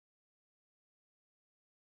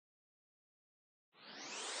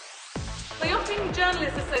The Yachting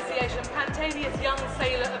Journalists Association Pantanius Young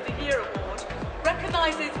Sailor of the Year Award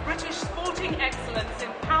recognises British sporting excellence in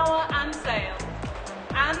power and sail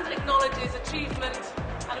and acknowledges achievement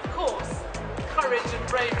and, of course, courage and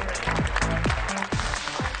bravery.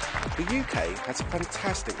 The UK has a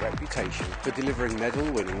fantastic reputation for delivering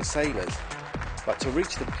medal-winning sailors, but to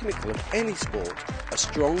reach the pinnacle of any sport, a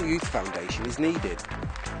strong youth foundation is needed.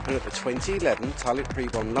 And at the 2011 Tulip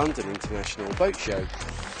Prebon London International Boatshow,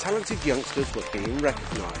 talented youngsters were being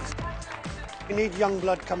recognised. We need young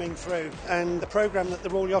blood coming through, and the programme that the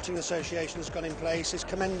Royal Yachting Association has got in place is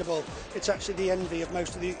commendable. It's actually the envy of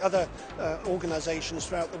most of the other organisations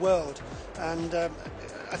throughout the world, and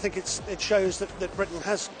I think it shows that Britain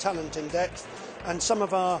has talent in depth, and some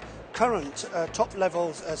of our current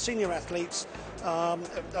top-level senior athletes are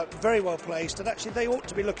very well placed, and actually they ought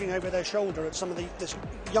to be looking over their shoulder at some of this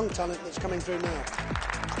young talent that's coming through now.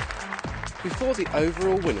 Before the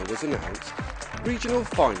overall winner was announced, regional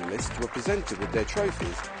finalists were presented with their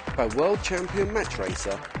trophies by world champion match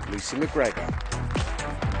racer Lucy McGregor.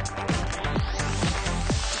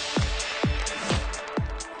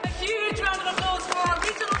 A huge round of applause for our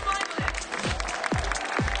regional finalists.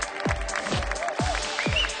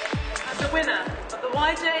 And the winner of the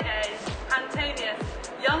YJA Pantanius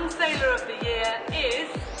Young Sailor of the Year is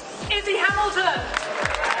Izzy Hamilton.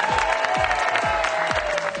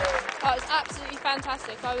 Oh, it was absolutely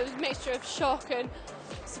fantastic. I was a mixture of shock and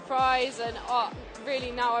surprise, and really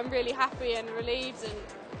now I'm really happy and relieved, and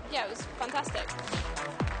yeah, it was fantastic.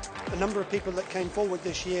 A number of people that came forward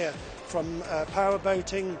this year from power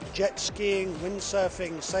boating, jet skiing,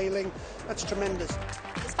 windsurfing, sailing, that's tremendous.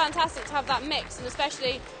 It's fantastic to have that mix, and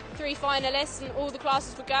especially 3 finalists and all the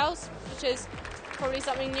classes were girls, which is probably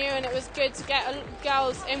something new, and it was good to get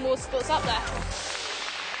girls in water sports up there.